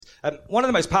One of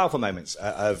the most powerful moments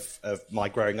of my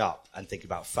growing up and thinking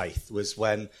about faith was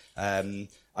when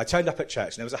I turned up at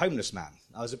church and there was a homeless man.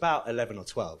 I was about 11 or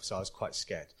 12, so I was quite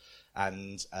scared.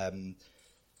 And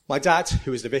my dad,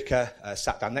 who was the vicar,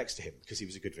 sat down next to him because he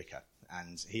was a good vicar.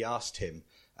 And he asked him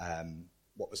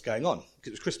what was going on, because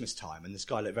it was Christmas time and this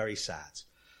guy looked very sad.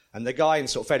 And the guy in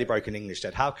sort of fairly broken English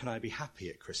said, "How can I be happy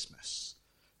at Christmas?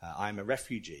 I'm a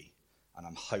refugee and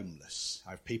I'm homeless.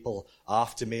 I have people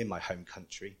after me in my home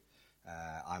country.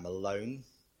 I'm alone.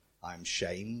 I'm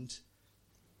shamed.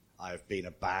 I have been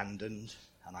abandoned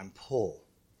and I'm poor.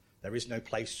 There is no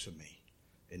place for me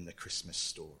in the Christmas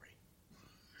story."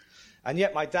 And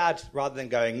yet my dad, rather than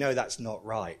going, "No, that's not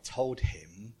right," told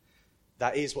him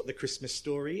that is what the Christmas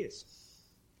story is.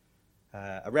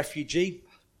 A refugee,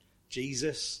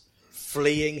 Jesus,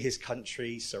 fleeing his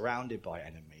country, surrounded by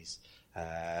enemies,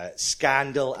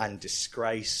 scandal and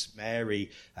disgrace,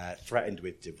 Mary threatened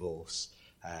with divorce,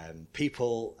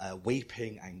 people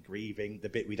weeping and grieving, the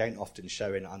bit we don't often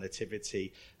show in our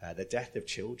nativity, the death of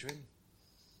children,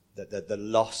 the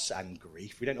loss and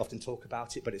grief. We don't often talk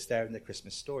about it, but it's there in the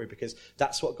Christmas story because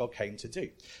that's what God came to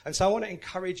do. And so I want to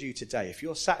encourage you today, if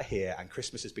you're sat here and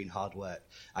Christmas has been hard work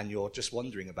and you're just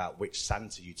wondering about which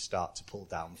Santa you'd start to pull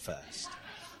down first,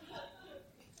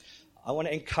 I want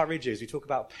to encourage you as we talk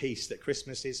about peace that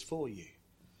Christmas is for you.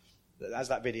 That, as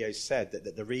that video said,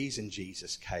 that the reason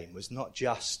Jesus came was not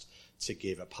just to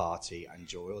give a party and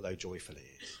joy, although joyful it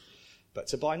is, but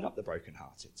to bind up the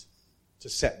brokenhearted, to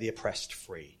set the oppressed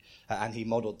free. And he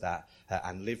modelled that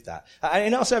and lived that. And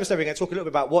in our service today, we're going to talk a little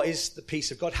bit about what is the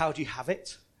peace of God. How do you have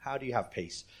it? How do you have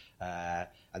peace? And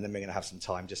then we're going to have some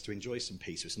time just to enjoy some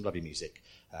peace with some lovely music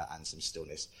and some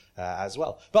stillness as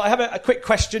well. But I have a quick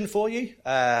question for you,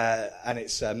 and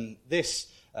it's this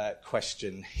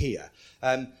question here.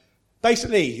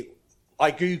 Basically,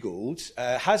 I Googled,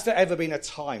 has there ever been a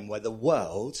time where the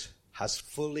world has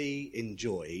fully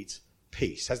enjoyed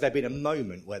peace? Has there been a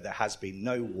moment where there has been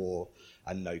no war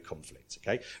and no conflict?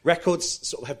 Okay, records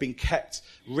sort of have been kept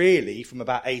really from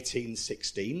about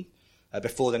 1816.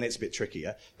 Before then, it's a bit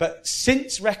trickier. But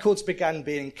since records began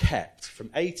being kept from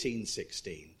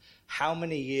 1816, how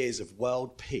many years of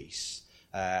world peace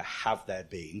have there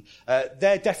been?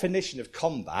 Their definition of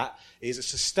combat is a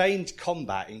sustained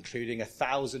combat including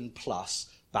 1,000 plus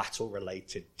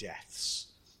battle-related deaths.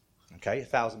 Okay,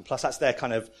 1,000 plus. That's their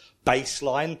kind of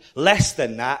baseline. Less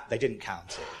than that, they didn't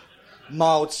count it.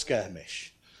 Mild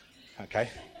skirmish. Okay.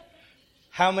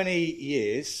 How many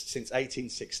years since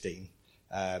 1816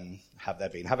 have there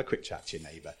been? Have a quick chat to your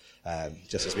neighbour,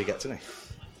 just as we get to know.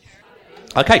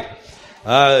 Okay,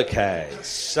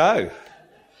 so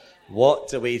what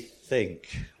do we think?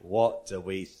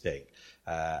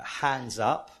 Hands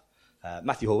up.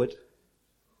 Matthew Horwood.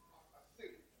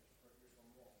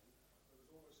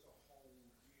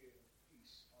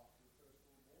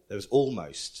 There was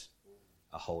almost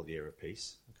a whole year of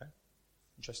peace. Okay,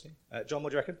 interesting. John,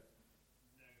 what do you reckon?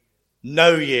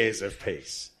 No years of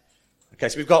peace. Okay,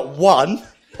 so we've got one,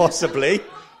 possibly,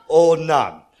 or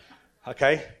none.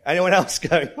 Okay, anyone else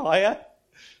going higher?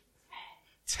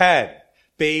 10.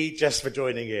 B, just for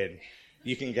joining in.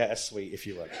 You can get a sweet if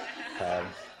you want.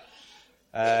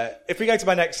 If we go to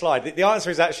my next slide, the answer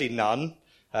is actually none.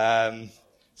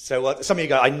 So some of you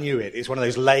go, "I knew it. It's one of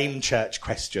those lame church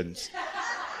questions."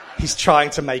 He's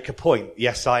trying to make a point.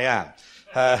 Yes, I am.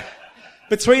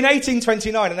 Between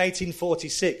 1829 and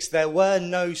 1846, there were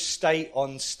no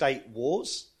state-on-state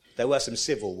wars. There were some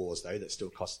civil wars, though, that still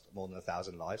cost more than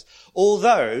 1,000 lives.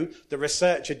 Although, the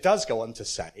researcher does go on to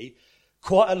say,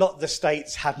 quite a lot of the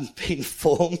states hadn't been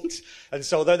formed. And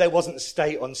so, although there wasn't a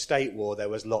state-on-state war, there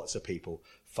was lots of people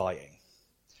fighting.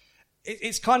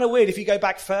 It's kind of weird. If you go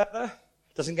back further,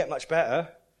 it doesn't get much better.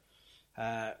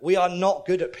 We are not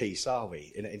good at peace, are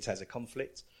we, in terms of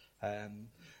conflict?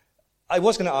 I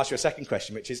was going to ask you a second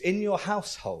question, which is, in your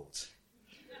household,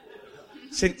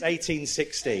 since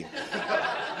 1816,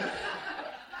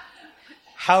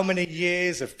 how many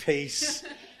years of peace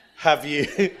have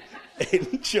you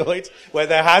enjoyed where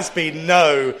there has been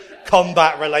no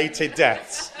combat-related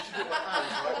deaths?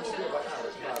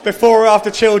 Before or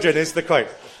after children is the quote.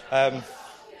 But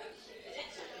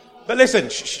listen,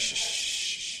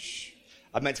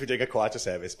 I'm meant to be doing a quieter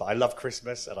service, but I love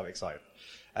Christmas and I'm excited.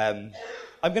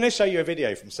 I'm going to show you a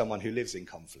video from someone who lives in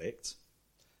conflict.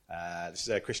 This is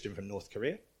a Christian from North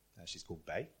Korea. She's called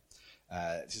Bae.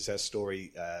 This is her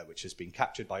story which has been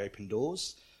captured by Open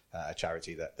Doors, a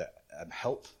charity that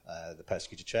help the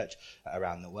persecuted church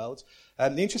around the world.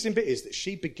 The interesting bit is that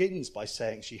she begins by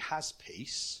saying she has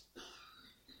peace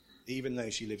even though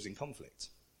she lives in conflict.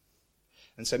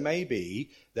 And so maybe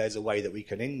there's a way that we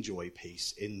can enjoy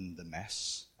peace in the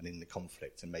mess and in the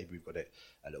conflict, and maybe we've got it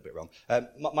a little bit wrong.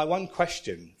 My one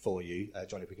question for you,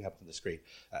 John, if we can have it on the screen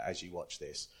as you watch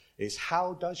this, is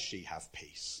how does she have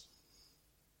peace?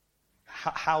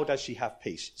 How does she have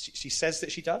peace? She says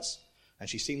that she does, and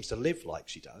she seems to live like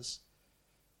she does,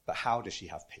 but how does she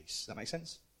have peace? Does that make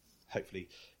sense? Hopefully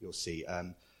you'll see.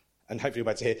 And hopefully you'll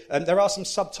be able to hear. There are some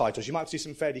subtitles. You might have to do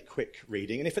some fairly quick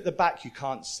reading. And if at the back you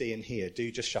can't see and hear, do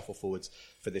just shuffle forwards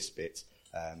for this bit.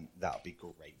 That would be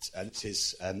great. And this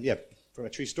is, from a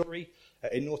true story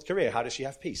in North Korea. How does she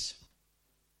have peace?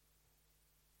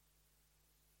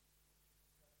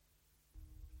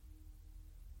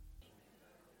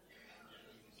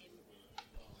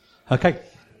 Okay.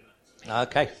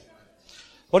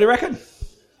 What do you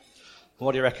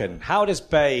reckon? How does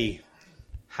Bae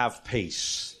have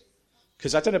peace?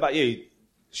 Because I don't know about you,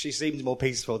 she seems more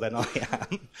peaceful than I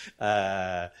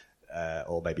am.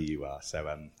 Or maybe you are.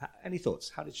 So any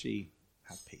thoughts? How did she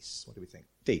have peace? What do we think?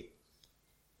 D.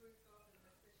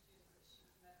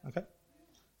 Okay.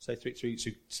 So through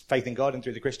faith in God and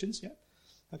through the Christians, yeah?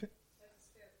 Okay.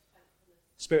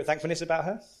 Spirit thankfulness about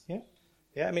her, yeah?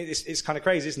 Yeah, I mean, it's kind of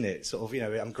crazy, isn't it? Sort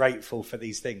of, I'm grateful for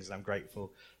these things, and I'm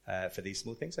grateful for these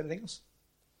small things. Anything else?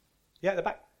 Yeah, at the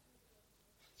back.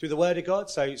 Through the Word of God.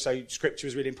 So Scripture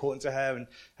is really important to her, and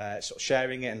sort of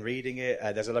sharing it and reading it.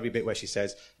 There's a lovely bit where she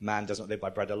says, man does not live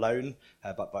by bread alone,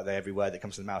 but by every word that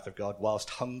comes from the mouth of God. Whilst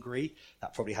hungry,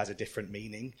 that probably has a different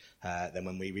meaning than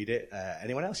when we read it.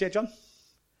 Anyone else? Yeah, John?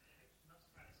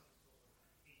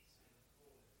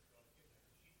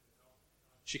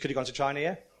 She could have gone to China,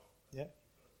 yeah? Yeah.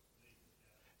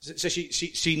 So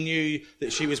she knew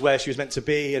that she was where she was meant to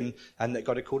be, and that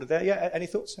God had called her there. Yeah, any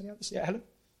thoughts? Any others? Yeah, Helen?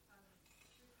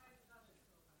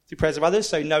 Through prayers of others,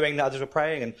 so knowing that others were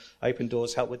praying and Open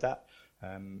Doors help with that.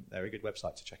 They're a good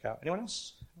website to check out. Anyone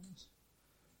else?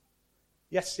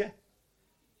 Yes, yeah.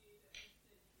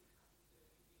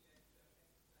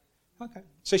 Okay.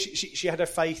 So she had a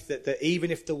faith that even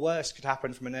if the worst could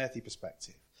happen from an earthly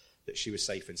perspective, that she was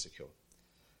safe and secure.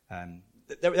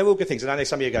 They're all good things. And I know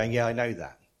some of you are going, yeah, I know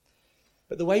that.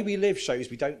 But the way we live shows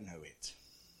we don't know it.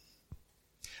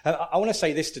 I want to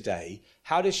say this today.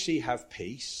 How does she have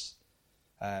peace?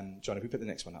 John, if we put the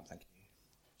next one up, thank you.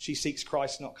 She seeks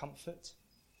Christ, not comfort.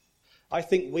 I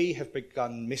think we have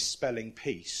begun misspelling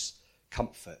peace,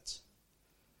 comfort.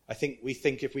 I think we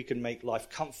think if we can make life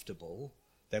comfortable,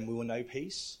 then we will know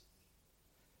peace.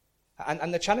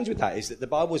 And the challenge with that is that the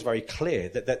Bible is very clear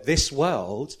that this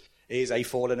world is a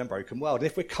fallen and broken world. And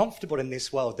if we're comfortable in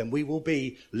this world, then we will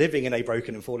be living in a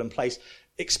broken and fallen place,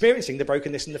 experiencing the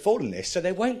brokenness and the fallenness, so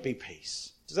there won't be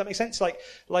peace. Does that make sense? Like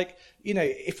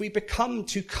if we become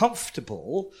too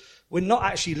comfortable, we're not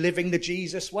actually living the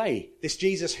Jesus way. This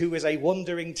Jesus who was a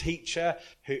wandering teacher,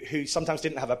 who sometimes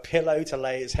didn't have a pillow to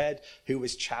lay his head, who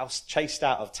was chased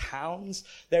out of towns.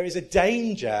 There is a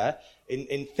danger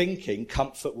in thinking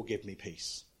comfort will give me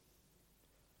peace.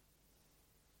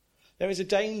 There is a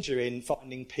danger in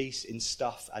finding peace in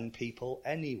stuff and people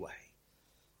anyway,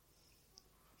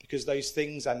 because those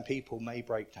things and people may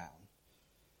break down.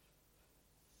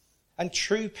 And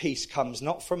true peace comes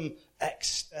not from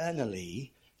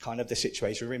externally kind of the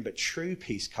situation we're in, but true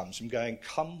peace comes from going,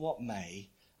 come what may,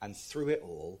 and through it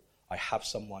all, I have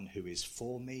someone who is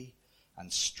for me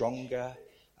and stronger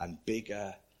and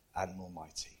bigger and more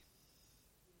mighty.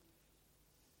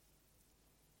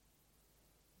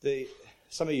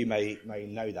 Some of you may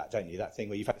know that, don't you? That thing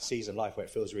where you've had a season of life where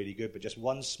it feels really good, but just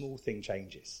one small thing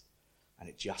changes and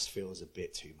it just feels a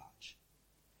bit too much.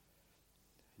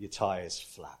 Your tire's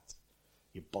flat.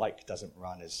 Your bike doesn't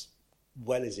run as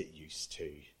well as it used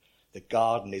to. The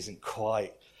garden isn't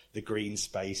quite the green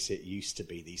space it used to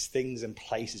be. These things and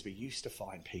places we used to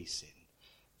find peace in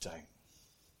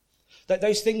don't.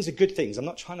 Those things are good things. I'm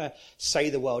not trying to say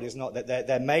the world is not. That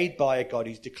they're made by a God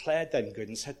who's declared them good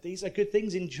and said, these are good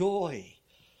things, enjoy.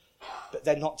 But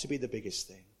they're not to be the biggest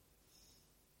thing.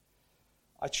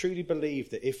 I truly believe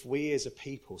that if we as a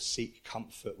people seek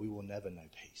comfort, we will never know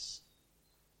peace.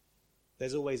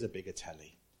 There's always a bigger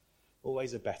telly,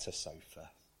 always a better sofa,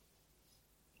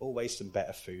 always some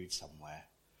better food somewhere,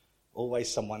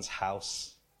 always someone's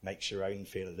house makes your own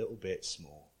feel a little bit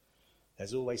small.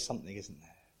 There's always something, isn't there?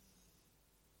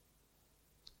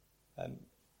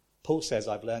 Paul says,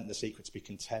 I've learned the secret to be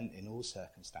content in all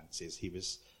circumstances. He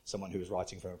was someone who was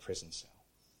writing from a prison cell.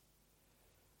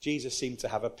 Jesus seemed to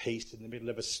have a peace in the middle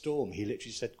of a storm. He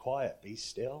literally said, quiet, be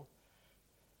still.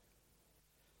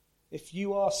 If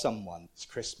you are someone this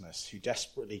Christmas who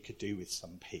desperately could do with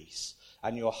some peace,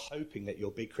 and you're hoping that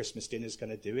your big Christmas dinner is going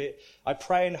to do it. I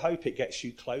pray and hope it gets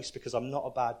you close, because I'm not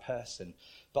a bad person,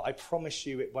 but I promise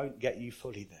you it won't get you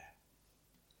fully there.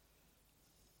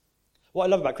 What I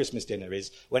love about Christmas dinner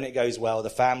is when it goes well, the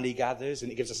family gathers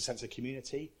and it gives us a sense of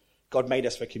community. God made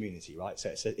us for community, right?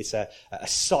 So it's a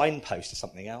signpost to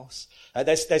something else.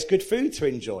 There's good food to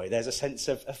enjoy. There's a sense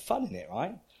of fun in it,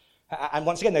 right? And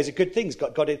once again, those are good things.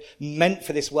 God is meant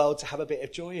for this world to have a bit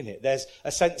of joy in it. There's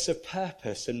a sense of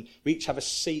purpose, and we each have a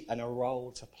seat and a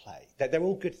role to play. They're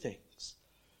all good things.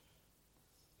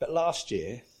 But last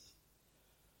year,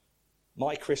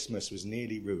 my Christmas was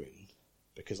nearly ruined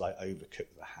because I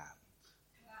overcooked the ham.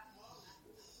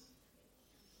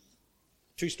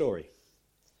 True story.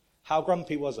 How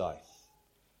grumpy was I?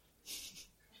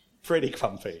 Pretty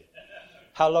grumpy.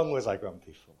 How long was I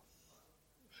grumpy for?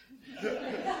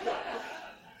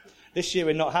 This year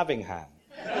we're not having ham.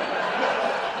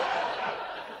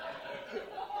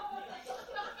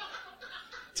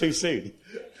 Too soon.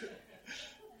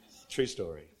 True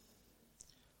story.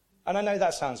 And I know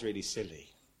that sounds really silly,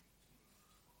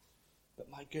 but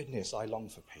my goodness, I long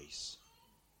for peace.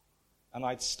 And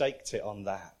I'd staked it on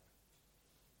that.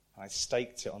 I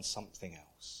staked it on something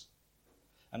else.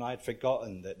 And I'd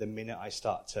forgotten that the minute I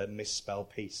start to misspell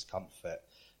peace, comfort,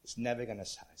 it's never going to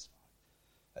satisfy.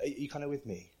 Are you kind of with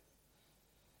me?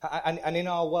 And in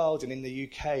our world and in the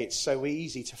UK, it's so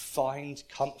easy to find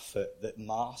comfort that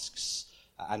masks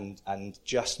and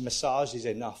just massages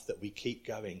enough that we keep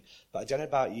going. But I don't know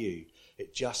about you,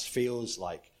 it just feels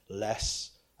like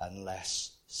less and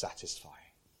less satisfying.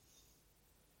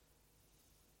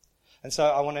 And so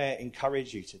I want to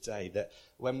encourage you today that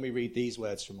when we read these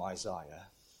words from Isaiah,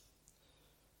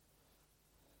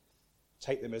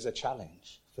 take them as a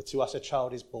challenge. For to us a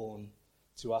child is born,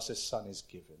 to us a son is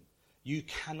given. You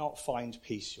cannot find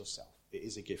peace yourself. It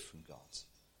is a gift from God.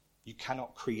 You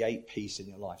cannot create peace in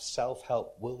your life.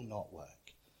 Self-help will not work.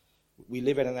 We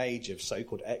live in an age of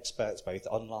so-called experts, both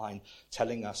online,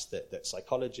 telling us that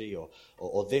psychology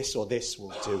or this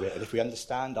will do it. And if we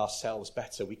understand ourselves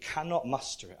better, we cannot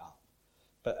muster it up.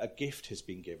 But a gift has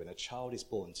been given. A child is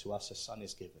born. To us a son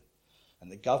is given.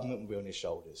 And the government will be on his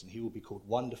shoulders. And he will be called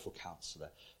Wonderful Counselor,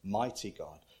 Mighty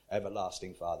God,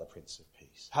 Everlasting Father, Prince of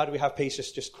Peace. How do we have peace?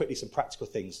 Just quickly, some practical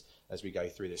things as we go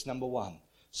through this. Number one,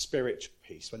 spiritual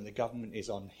peace, when the government is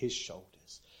on his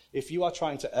shoulders. If you are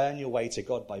trying to earn your way to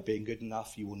God by being good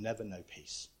enough, you will never know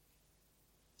peace.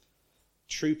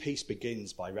 True peace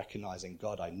begins by recognizing,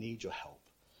 God, I need your help,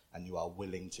 and you are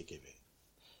willing to give it.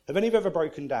 Have any of you ever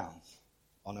broken down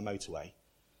on a motorway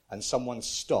and someone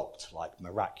stopped, like,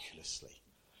 miraculously,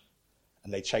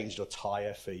 and they changed your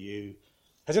tyre for you?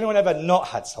 Has anyone ever not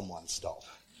had someone stop?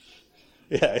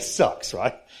 Yeah, it sucks,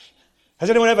 right? Has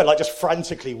anyone ever, just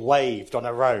frantically waved on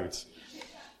a road?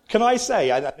 Can I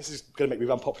say, and this is going to make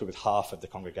me unpopular with half of the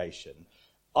congregation,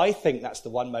 I think that's the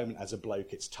one moment as a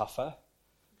bloke it's tougher.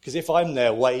 Because if I'm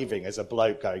there waving as a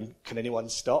bloke going, can anyone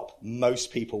stop?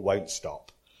 Most people won't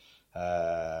stop.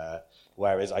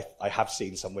 Whereas I have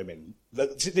seen some women.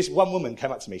 This one woman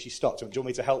came up to me, she stopped, do you want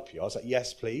me to help you? I was like,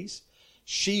 yes, please.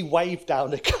 She waved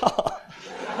down a car.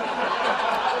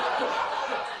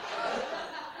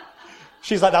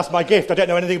 She's like, that's my gift. I don't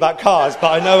know anything about cars,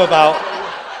 but I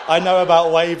know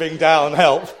about waving down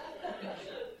help.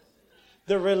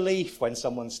 The relief when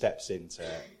someone steps in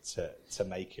to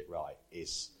make it right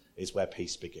is where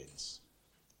peace begins.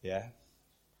 Yeah?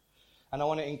 And I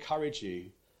want to encourage you,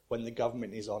 when the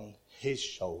government is on his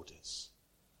shoulders.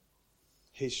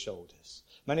 His shoulders.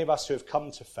 Many of us who have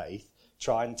come to faith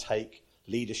try and take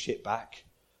leadership back,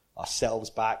 ourselves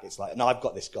back. It's like, no, I've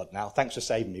got this, God, now. Thanks for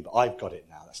saving me, but I've got it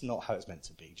now. That's not how it's meant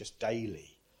to be. Just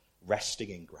daily resting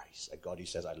in grace. A God who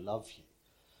says, I love you.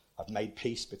 I've made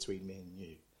peace between me and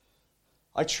you.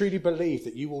 I truly believe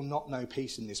that you will not know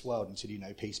peace in this world until you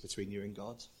know peace between you and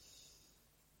God.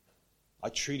 I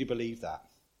truly believe that.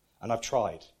 And I've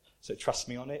tried. So trust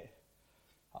me on it.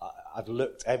 I've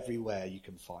looked everywhere you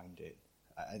can find it.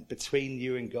 And between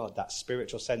you and God, that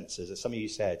spiritual senses, as some of you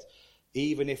said,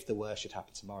 even if the worst should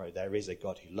happen tomorrow, there is a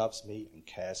God who loves me and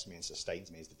cares for me and sustains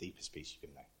me, is the deepest peace you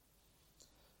can know.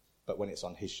 But when it's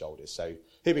on his shoulders. So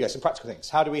here we go, some practical things.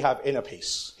 How do we have inner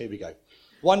peace? Here we go.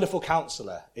 Wonderful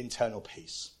Counselor, internal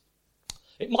peace.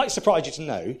 It might surprise you to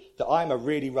know that I'm a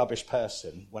really rubbish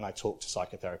person when I talk to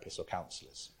psychotherapists or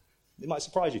counsellors. It might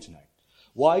surprise you to know.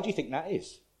 Why do you think that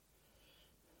is?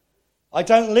 I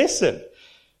don't listen.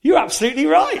 You're absolutely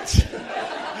right.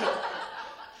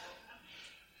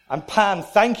 And Pan,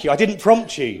 thank you. I didn't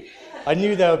prompt you. I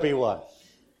knew there would be one.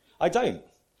 I don't.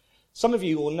 Some of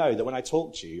you will know that when I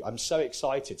talk to you, I'm so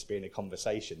excited to be in a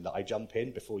conversation that I jump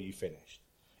in before you finish.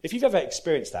 If you've ever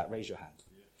experienced that, raise your hand.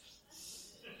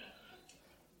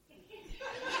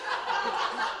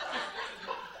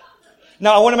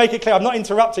 Now, I want to make it clear, I'm not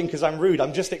interrupting because I'm rude.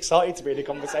 I'm just excited to be in a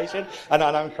conversation and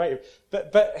I'm creative.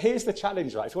 But here's the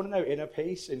challenge, right? If you want to know inner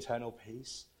peace, internal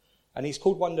peace, and he's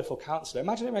called Wonderful Counselor.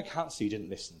 Imagine having a counsellor you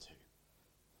didn't listen to.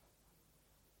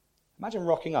 Imagine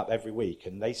rocking up every week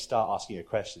and they start asking you a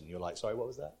question and you're like, sorry, what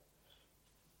was that?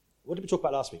 What did we talk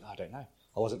about last week? I don't know.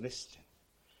 I wasn't listening.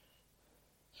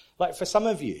 Like for some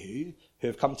of you who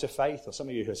have come to faith, or some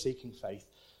of you who are seeking faith,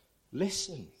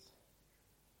 listen.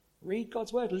 Read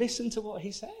God's word. Listen to what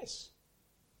he says.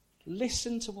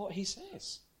 Listen to what he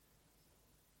says.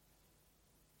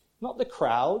 Not the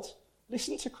crowd.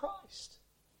 Listen to Christ.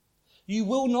 You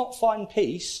will not find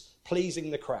peace pleasing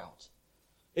the crowd.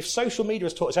 If social media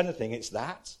has taught us anything, it's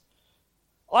that.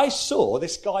 I saw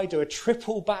this guy do a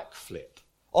triple backflip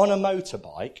on a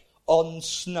motorbike on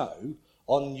snow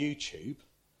on YouTube.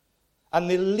 And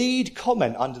the lead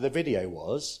comment under the video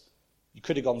was, you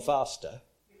could have gone faster.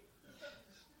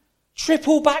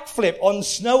 Triple backflip on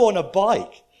snow on a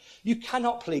bike. You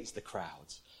cannot please the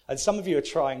crowd. And some of you are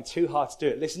trying too hard to do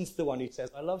it. Listen to the one who says,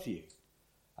 I love you.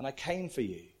 And I came for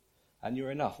you. And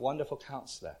you're enough. Wonderful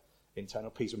Counselor.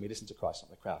 Internal peace when we listen to Christ, not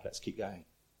the crowd. Let's keep going.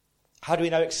 How do we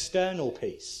know external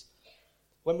peace?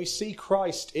 When we see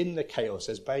Christ in the chaos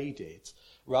as they did,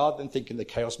 rather than thinking the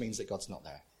chaos means that God's not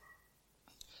there.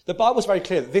 The Bible's very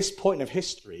clear that this point of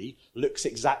history looks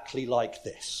exactly like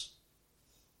this.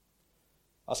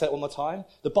 I'll say it one more time.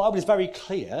 The Bible is very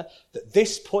clear that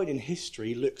this point in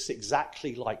history looks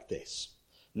exactly like this.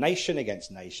 Nation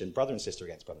against nation, brother and sister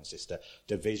against brother and sister,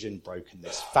 division,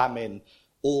 brokenness, famine,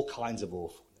 all kinds of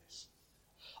awfulness.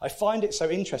 I find it so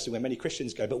interesting when many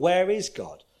Christians go, but where is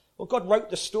God? Well, God wrote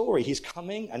the story. He's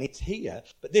coming and he's here.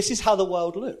 But this is how the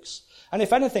world looks. And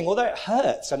if anything, although it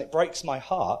hurts and it breaks my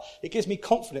heart, it gives me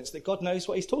confidence that God knows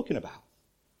what he's talking about.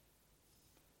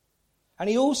 And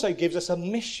he also gives us a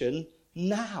mission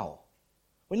now.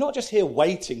 We're not just here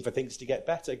waiting for things to get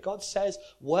better. God says,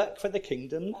 work for the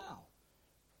kingdom now.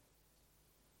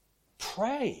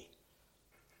 Pray.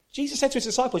 Jesus said to his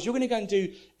disciples, you're going to go and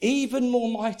do even more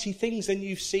mighty things than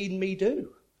you've seen me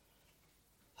do.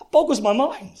 That boggles my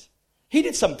mind. He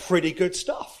did some pretty good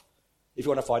stuff. If you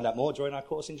want to find out more, join our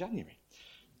course in January.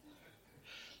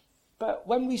 But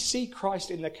when we see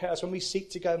Christ in the chaos, when we seek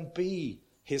to go and be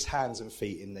his hands and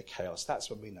feet in the chaos, that's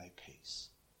when we know peace.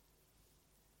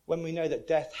 When we know that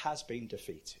death has been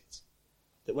defeated.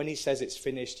 That when he says it's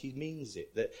finished, he means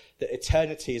it. That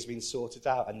eternity has been sorted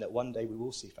out and that one day we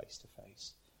will see face to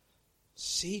face.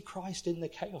 See Christ in the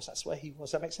chaos. That's where he was.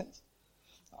 Does that make sense?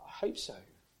 I hope so.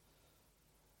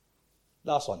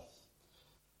 Last one.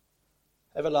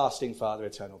 Everlasting Father,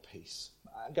 eternal peace.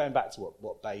 Going back to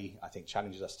what Bay, I think,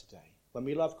 challenges us today. When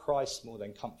we love Christ more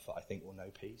than comfort, I think we'll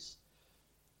know peace.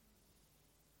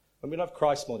 When we love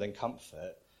Christ more than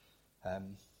comfort,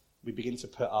 we begin to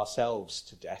put ourselves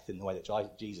to death in the way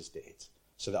that Jesus did,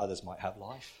 so that others might have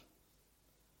life.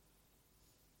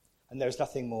 And there's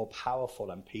nothing more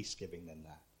powerful and peace-giving than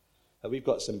that. We've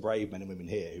got some brave men and women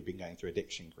here who've been going through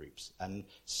addiction groups, and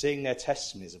seeing their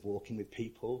testimonies of walking with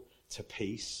people to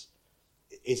peace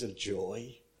is a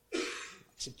joy.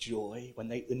 It's a joy when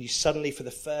you suddenly, for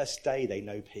the first day, they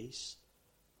know peace,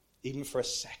 even for a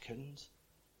second.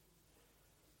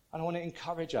 And I want to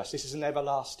encourage us. This is an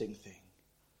everlasting thing.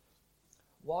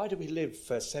 Why do we live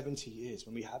for 70 years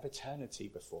when we have eternity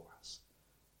before us?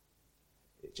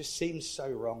 It just seems so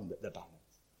wrong that they're balanced.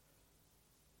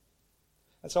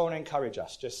 And so I want to encourage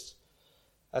us, just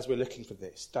as we're looking for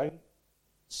this, don't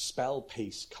spell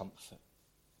peace comfort.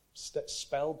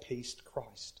 Spell peace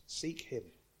Christ. Seek him.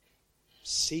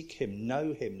 Seek him,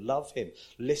 know him, love him,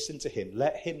 listen to him,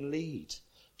 let him lead.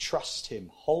 Trust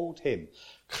him, hold him,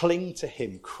 cling to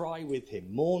him, cry with him,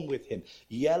 mourn with him,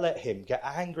 yell at him, get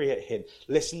angry at him,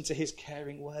 listen to his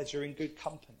caring words. You're in good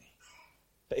company.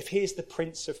 But if he is the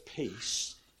Prince of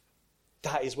Peace,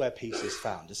 that is where peace is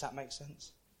found. Does that make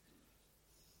sense?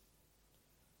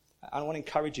 I want to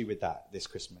encourage you with that this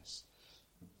Christmas.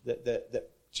 That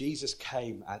Jesus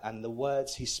came and the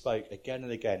words he spoke again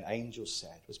and again, angels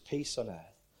said, was peace on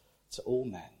earth to all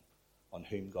men on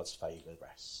whom God's favour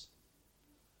rests.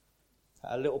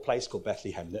 A little place called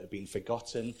Bethlehem that had been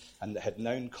forgotten and that had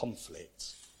known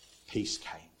conflict, peace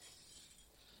came.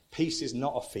 Peace is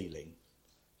not a feeling.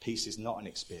 Peace is not an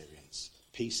experience.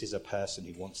 Peace is a person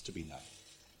who wants to be known.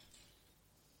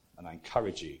 And I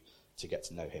encourage you to get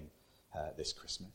to know him this Christmas.